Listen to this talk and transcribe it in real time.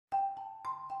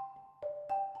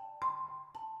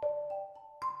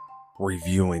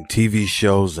reviewing TV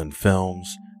shows and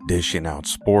films, dishing out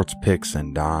sports picks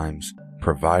and dimes,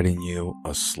 providing you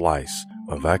a slice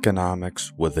of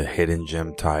economics with a hidden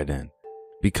gem tied in.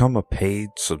 Become a paid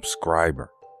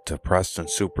subscriber to Preston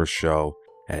Super Show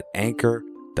at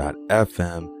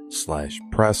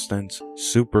anchor.fm/Preston's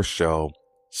Super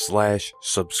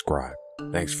Show/subscribe.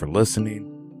 Thanks for listening,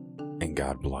 and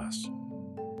God bless.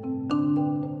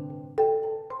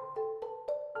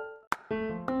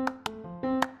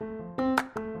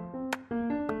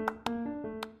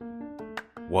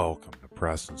 Welcome to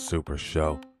Preston Super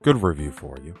Show. Good review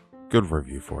for you. Good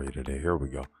review for you today. Here we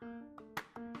go.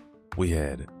 We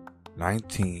had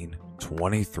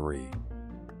 1923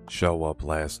 show up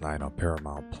last night on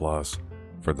Paramount Plus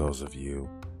for those of you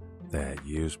that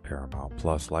use Paramount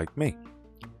Plus like me.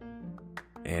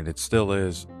 And it still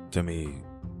is, to me,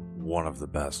 one of the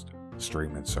best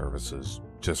streaming services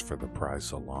just for the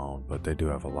price alone. But they do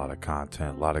have a lot of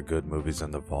content, a lot of good movies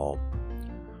in the vault,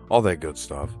 all that good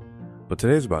stuff. But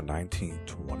today's about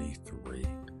 1923,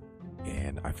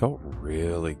 and I felt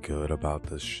really good about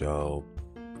this show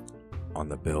on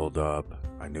the build-up.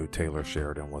 I knew Taylor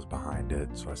Sheridan was behind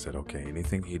it, so I said, okay,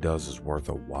 anything he does is worth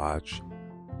a watch.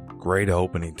 Great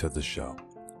opening to the show.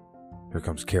 Here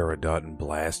comes Cara Dutton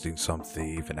blasting some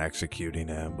thief and executing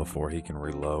him before he can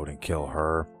reload and kill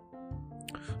her.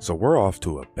 So we're off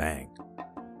to a bang.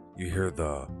 You hear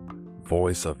the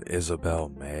voice of Isabel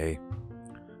May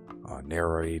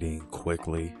narrating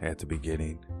quickly at the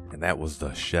beginning, and that was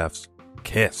the chef's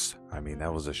kiss. I mean,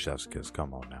 that was a chef's kiss.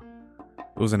 Come on now.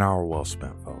 It was an hour well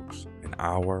spent, folks. An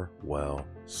hour well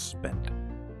spent.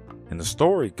 And the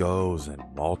story goes in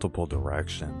multiple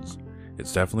directions.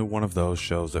 It's definitely one of those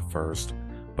shows at first,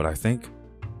 but I think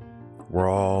we're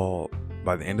all,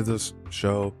 by the end of this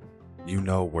show, you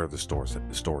know where the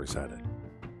story's headed.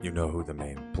 You know who the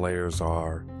main players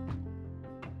are,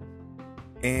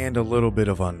 and a little bit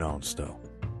of unknown still.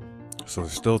 So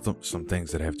there's still some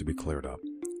things that have to be cleared up.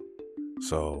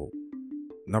 So,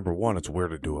 number one, it's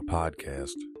weird to do a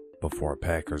podcast before a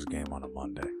Packers game on a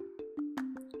Monday.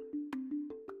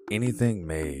 Anything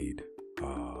made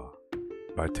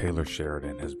by Taylor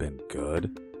Sheridan has been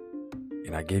good.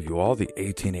 And I gave you all the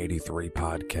 1883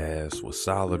 podcasts with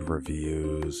solid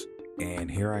reviews.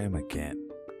 And here I am again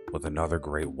with another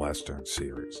great Western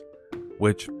series,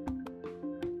 which,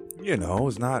 you know,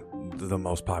 is not the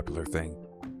most popular thing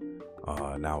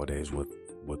nowadays with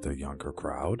the younger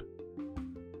crowd.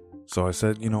 So I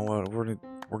said, you know what, we're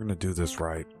gonna do this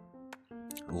right.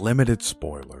 Limited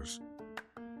spoilers.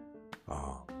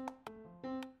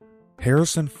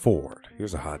 Harrison Ford,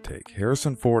 here's a hot take.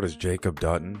 Harrison Ford as Jacob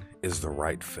Dutton is the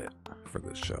right fit for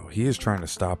this show. He is trying to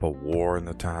stop a war in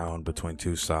the town between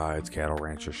two sides, cattle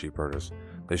ranchers, sheep herders.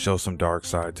 They show some dark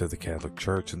side to the Catholic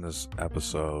Church in this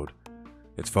episode.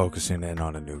 It's focusing in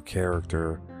on a new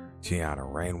character,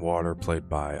 Tiana Rainwater, played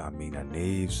by Amina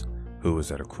Neves, who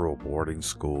is at a cruel boarding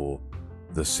school.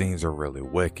 The scenes are really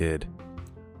wicked.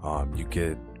 You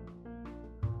get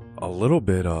a little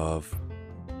bit of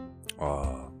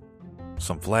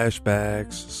some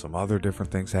flashbacks, some other different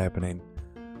things happening,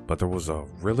 but there was a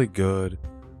really good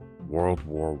World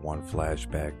War I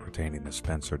flashback pertaining to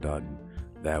Spencer Dutton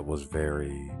that was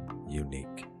very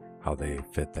unique, how they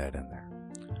fit that in there.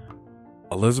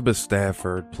 Elizabeth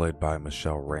Stafford, played by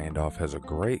Michelle Randolph, has a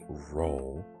great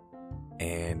role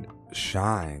and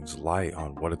shines light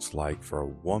on what it's like for a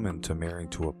woman to marry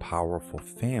into a powerful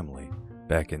family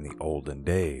back in the olden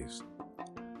days.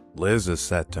 Liz is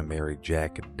set to marry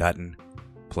Jack Dutton,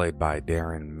 played by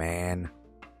Darren Mann.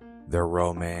 Their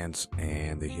romance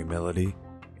and the humility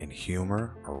and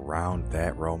humor around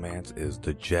that romance is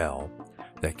the gel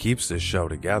that keeps this show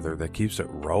together, that keeps it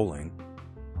rolling,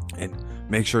 and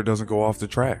make sure it doesn't go off the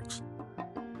tracks.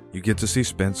 You get to see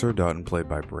Spencer Dutton, played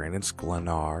by Brandon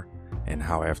Sklenar, and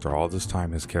how after all this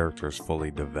time his character is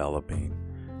fully developing,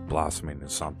 blossoming into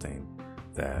something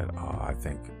that I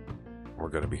think we're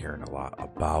going to be hearing a lot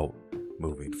about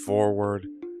moving forward.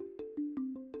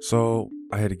 So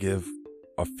I had to give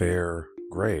a fair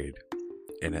grade,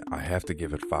 and I have to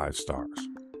give it 5 stars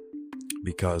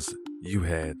because you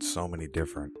had so many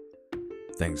different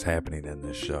things happening in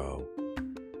this show,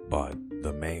 but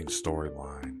the main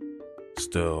storyline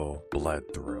still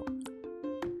bled through.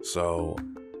 So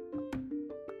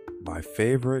my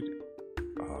favorite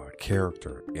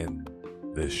character in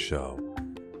this show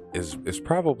is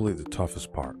probably the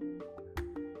toughest part.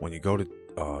 When you go to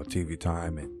TV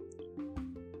Time and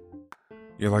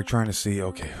you're like trying to see,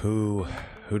 okay, who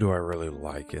do I really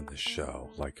like in the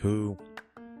show? Like, who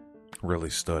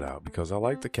really stood out? Because I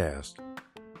like the cast,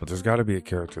 but there's got to be a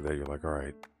character that you're like, all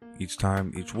right, each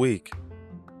week,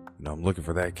 I'm looking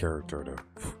for that character to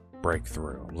break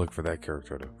through. I'm looking for that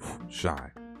character to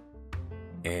shine.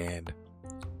 And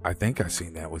I think I've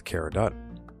seen that with Cara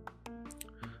Dutton.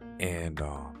 And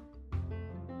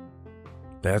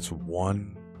that's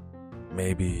one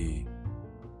maybe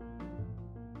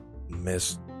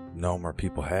misnomer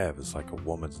people have, is like a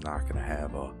woman's not going to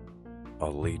have a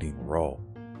leading role.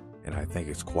 And I think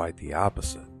it's quite the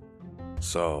opposite.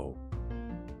 So,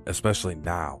 especially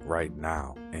now, right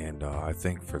now. And I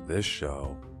think for this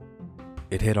show,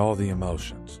 it hit all the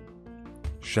emotions.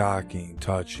 Shocking,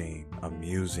 touching,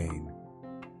 amusing,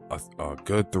 a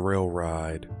good thrill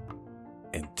ride,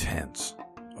 intense.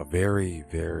 A very,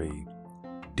 very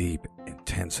deep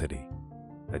intensity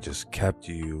that just kept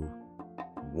you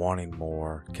wanting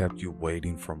more, kept you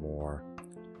waiting for more,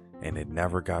 and it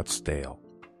never got stale.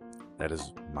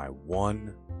 That's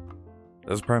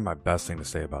probably my best thing to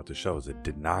say about the show, is it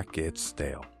did not get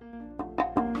stale.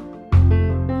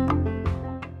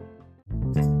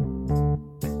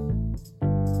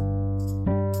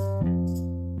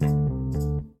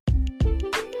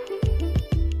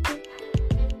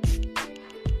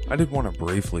 I did want to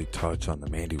briefly touch on the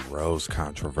Mandy Rose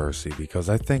controversy, because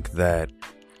I think that,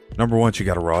 number one, she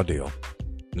got a raw deal.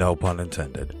 No pun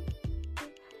intended.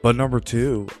 But number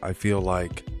two, I feel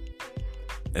like,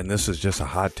 and this is just a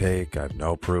hot take, I have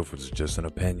no proof, it's just an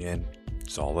opinion,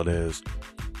 it's all it is,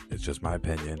 it's just my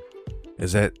opinion,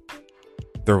 is that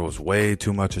there was way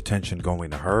too much attention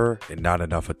going to her and not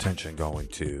enough attention going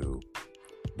to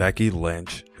Becky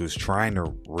Lynch, who's trying to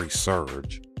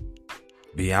resurge,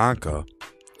 Bianca,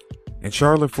 and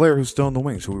Charlotte Flair, who's still in the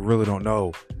wings, who we really don't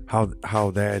know how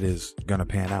that is going to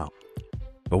pan out.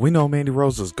 But we know Mandy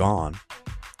Rose is gone.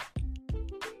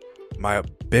 My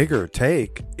bigger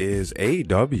take is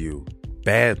AEW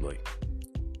badly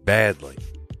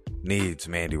needs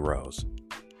Mandy Rose.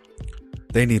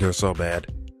 They need her so bad.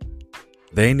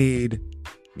 They need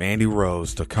Mandy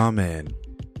Rose to come in,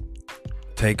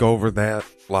 take over that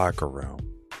locker room,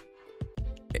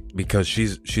 because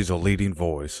she's a leading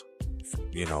voice.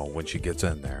 You know, when she gets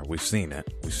in there, we've seen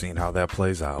it. We've seen how that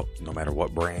plays out, no matter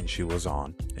what brand she was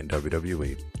on in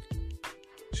WWE.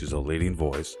 She's a leading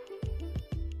voice,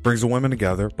 brings the women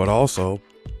together, but also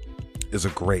is a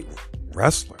great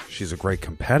wrestler. She's a great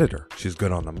competitor. She's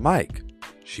good on the mic.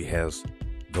 She has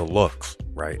the looks,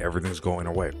 right? Everything's going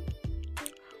her way.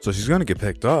 So she's going to get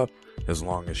picked up as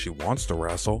long as she wants to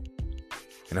wrestle.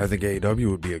 And I think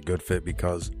AEW would be a good fit,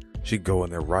 because she'd go in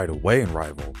there right away and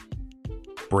rival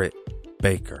Britt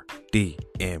Baker,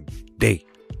 DMD.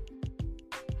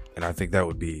 And I think that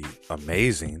would be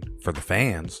amazing for the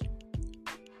fans.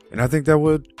 And I think that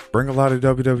would bring a lot of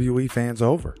WWE fans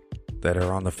over that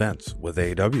are on the fence with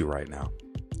AEW right now.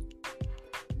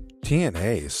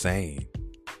 TNA is saying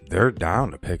they're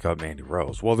down to pick up Mandy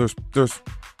Rose. Well, there's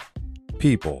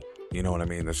people, you know what I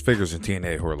mean? There's figures in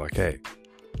TNA who are like, hey,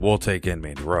 we'll take in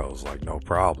Mandy Rose, like, no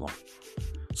problem.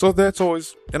 So that's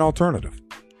always an alternative.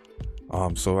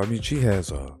 So, I mean, she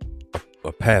has a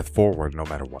path forward no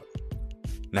matter what.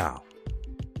 Now,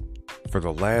 for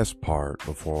the last part,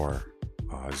 before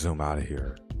I zoom out of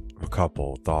here, a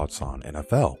couple thoughts on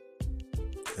NFL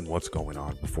and what's going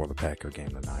on before the Packer game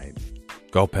tonight.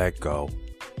 Go Pack, go.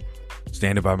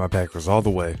 Standing by my Packers all the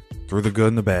way, through the good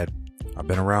and the bad. I've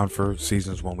been around for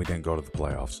seasons when we didn't go to the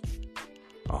playoffs.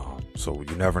 So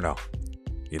you never know.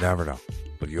 You never know.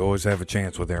 But you always have a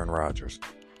chance with Aaron Rodgers.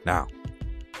 Now,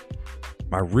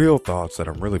 my real thoughts that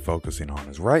I'm really focusing on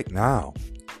is right now,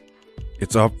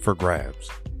 it's up for grabs.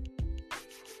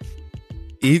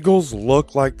 Eagles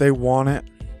look like they want it.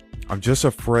 I'm just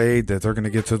afraid that they're going to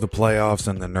get to the playoffs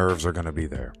and the nerves are going to be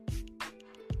there.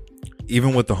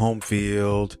 Even with the home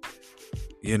field,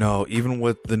 you know, even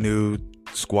with the new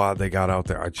squad they got out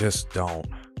there, I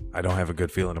don't have a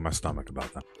good feeling in my stomach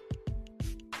about them.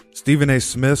 Stephen A.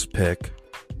 Smith's pick,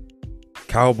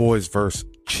 Cowboys versus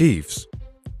Chiefs,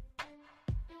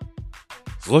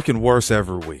 it's looking worse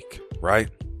every week, right?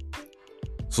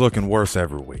 It's looking worse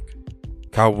every week.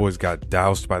 Cowboys got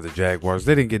doused by the Jaguars.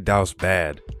 They didn't get doused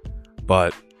bad,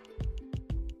 but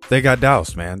they got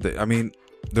doused, man. I mean,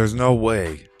 there's no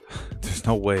way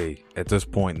at this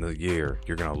point in the year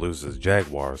you're going to lose to the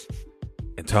Jaguars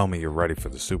and tell me you're ready for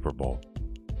the Super Bowl.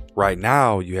 Right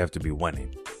now, you have to be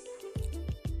winning.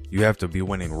 You have to be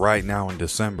winning right now in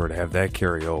December to have that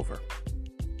carry over.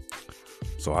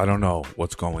 So I don't know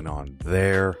what's going on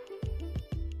there.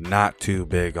 Not too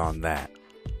big on that.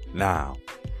 Now,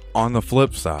 on the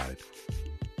flip side,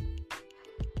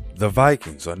 the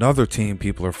Vikings, another team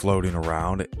people are floating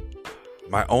around.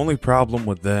 My only problem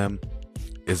with them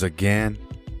is, again,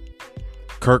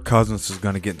 Kirk Cousins is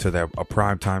going to get into a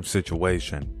primetime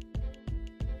situation.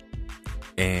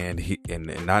 and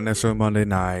not necessarily Monday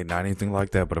night, not anything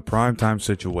like that, but a primetime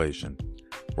situation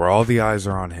where all the eyes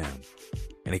are on him,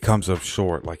 and he comes up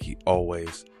short like he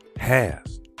always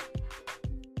has.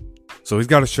 So he's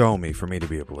got to show me for me to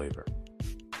be a believer.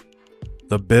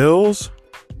 The Bills,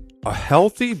 a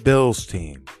healthy Bills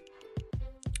team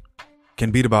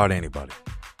can beat about anybody,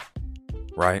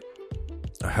 right?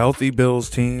 A healthy Bills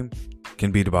team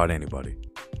can beat about anybody.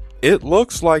 It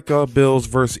looks like a Bills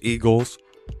versus Eagles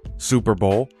Super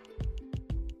Bowl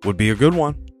would be a good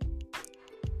one.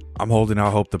 I'm holding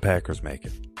out hope the Packers make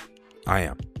it. I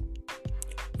am.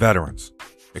 Veterans,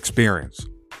 experience,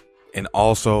 and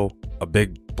also a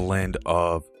big blend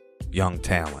of young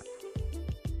talent.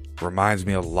 Reminds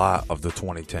me a lot of the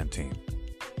 2010 team.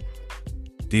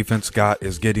 Defense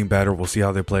is getting better. We'll see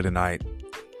how they play tonight,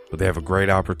 but they have a great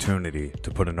opportunity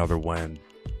to put another win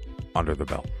under the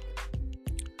belt.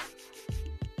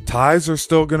 Ties are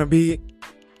still going to be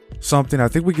something. I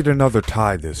think we get another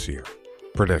tie this year.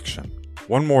 Prediction.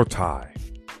 One more tie.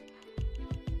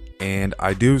 And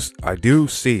I do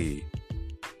see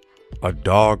a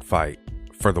dogfight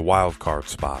for the wild card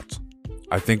spots.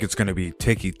 I think it's going to be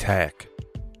ticky-tack.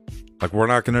 Like, we're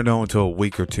not going to know until a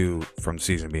week or two from the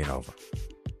season being over.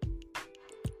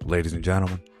 Ladies and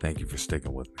gentlemen, thank you for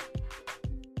sticking with me.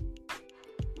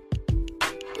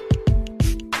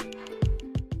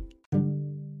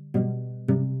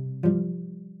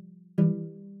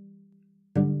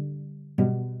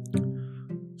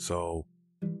 So,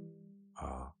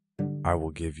 I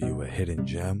will give you a hidden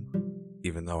gem,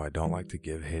 even though I don't like to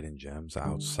give hidden gems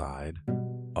outside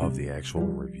of the actual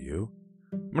review.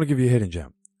 I'm going to give you a hidden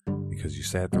gem because you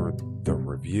sat through the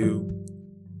review.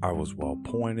 I was well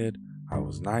pointed. I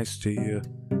was nice to you,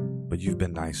 but you've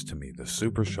been nice to me. The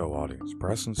Super Show audience,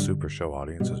 Preston's Super Show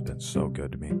audience has been so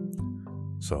good to me.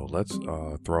 So let's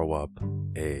throw up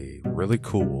a really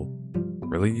cool,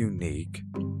 really unique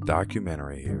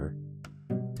documentary here.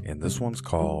 And this one's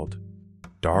called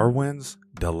Darwin's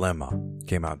Dilemma.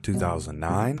 Came out in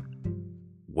 2009.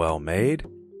 Well made.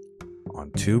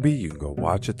 On Tubi. You can go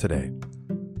watch it today.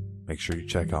 Make sure you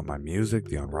check out my music,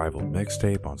 The Unrivaled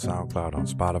Mixtape, on SoundCloud, on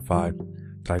Spotify.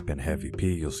 Type in Heavy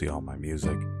P. You'll see all my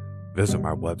music. Visit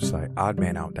my website,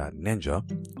 oddmanout.ninja.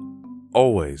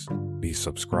 Always be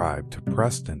subscribed to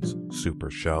Preston's Super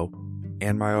Show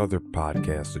and my other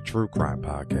podcast, the True Crime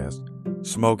Podcast,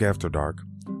 Smoke After Dark.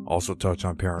 Also touch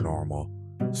on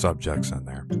paranormal subjects in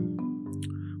there.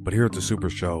 But here at the Super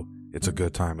Show, it's a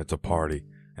good time, it's a party,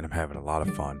 and I'm having a lot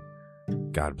of fun.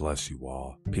 God bless you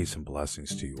all. Peace and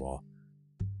blessings to you all.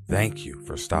 Thank you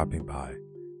for stopping by.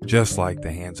 Just like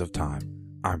the hands of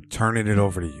time, I'm turning it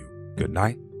over to you. Good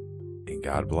night, and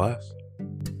God bless.